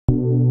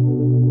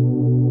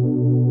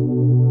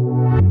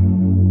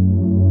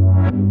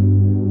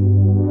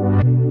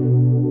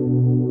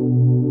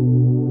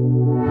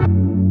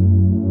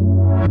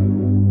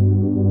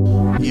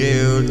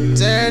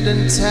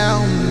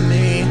tell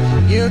me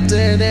you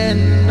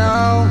didn't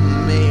know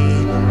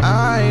me.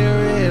 I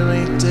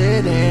really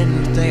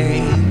didn't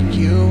think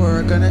you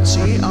were gonna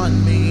cheat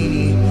on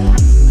me.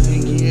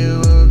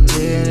 You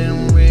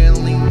didn't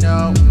really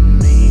know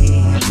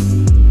me.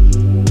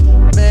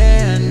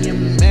 Man, you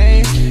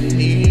make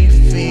me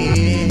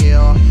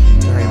feel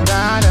very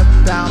bad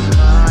about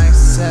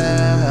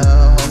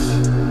myself.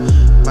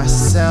 My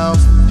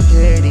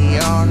self-pity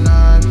on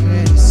a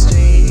pretty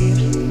street.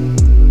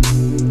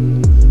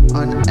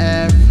 On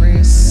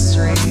every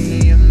street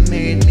you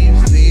made me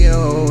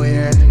feel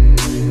weird.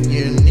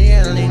 You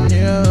nearly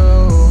knew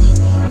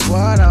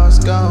what I was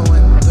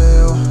going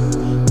through.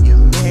 You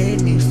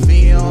made me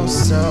feel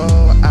so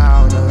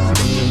out of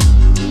it.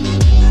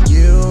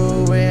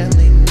 You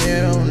really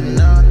knew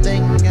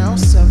nothing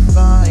else of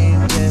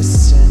my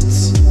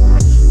distance.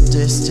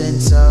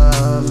 Distance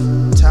of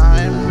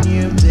time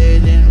you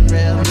didn't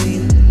really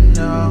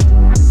know.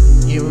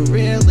 You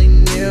really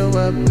knew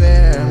a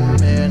bare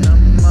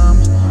minimum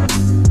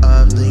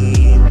of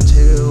the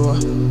two.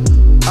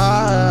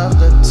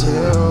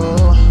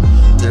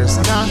 There's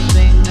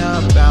nothing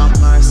about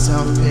my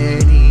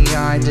self-pity.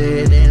 I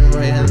didn't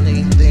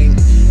really think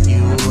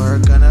you were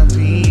gonna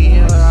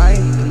be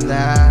like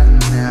that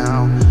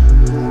now.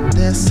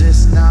 This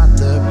is not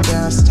the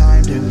best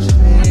time to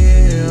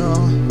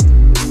feel.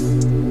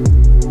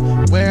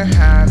 Where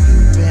have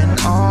you been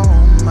all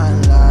my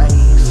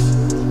life?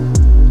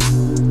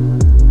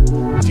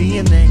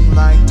 Feeling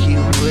like you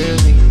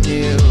really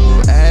knew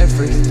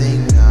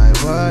everything I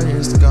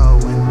was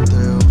going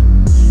through.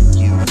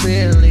 You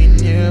really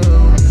knew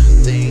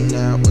nothing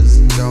that was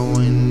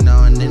going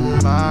on in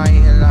my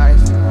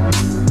life.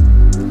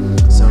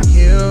 So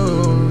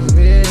you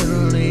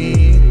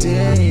really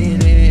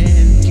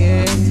didn't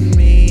get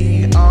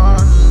me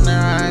on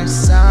my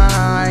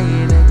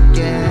side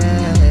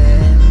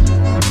again.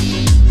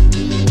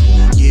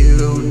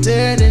 You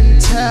didn't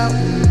tell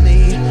me,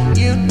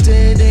 you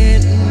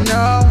didn't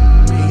know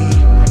me.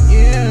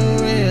 You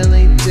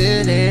really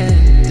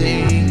didn't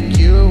think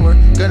you were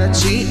gonna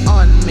cheat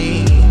on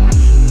me.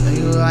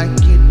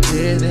 Like you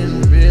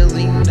didn't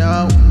really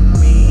know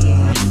me.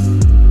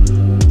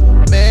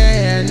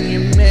 Man, you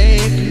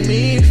make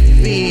me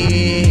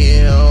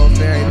feel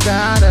very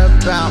bad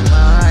about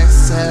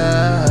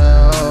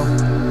myself.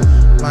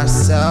 My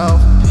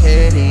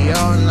self-pity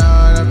on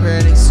a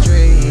pretty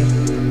street.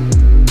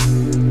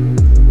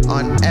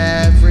 On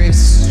every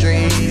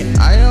street,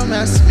 I don't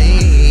mess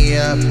me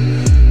up.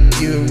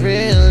 You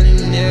really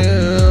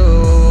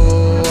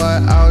knew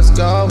what I was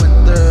going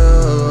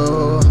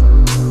through.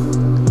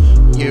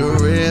 You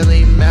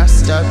really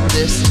messed up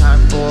this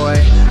time,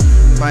 boy.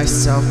 My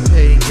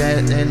self-pity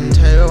get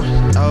into.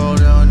 Oh,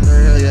 don't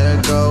really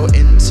go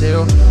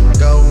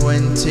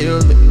into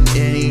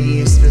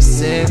any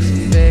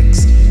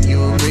specifics.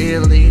 You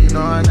really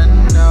wanna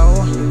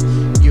know?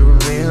 You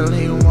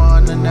really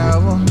wanna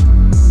know?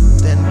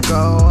 Then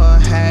go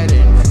ahead.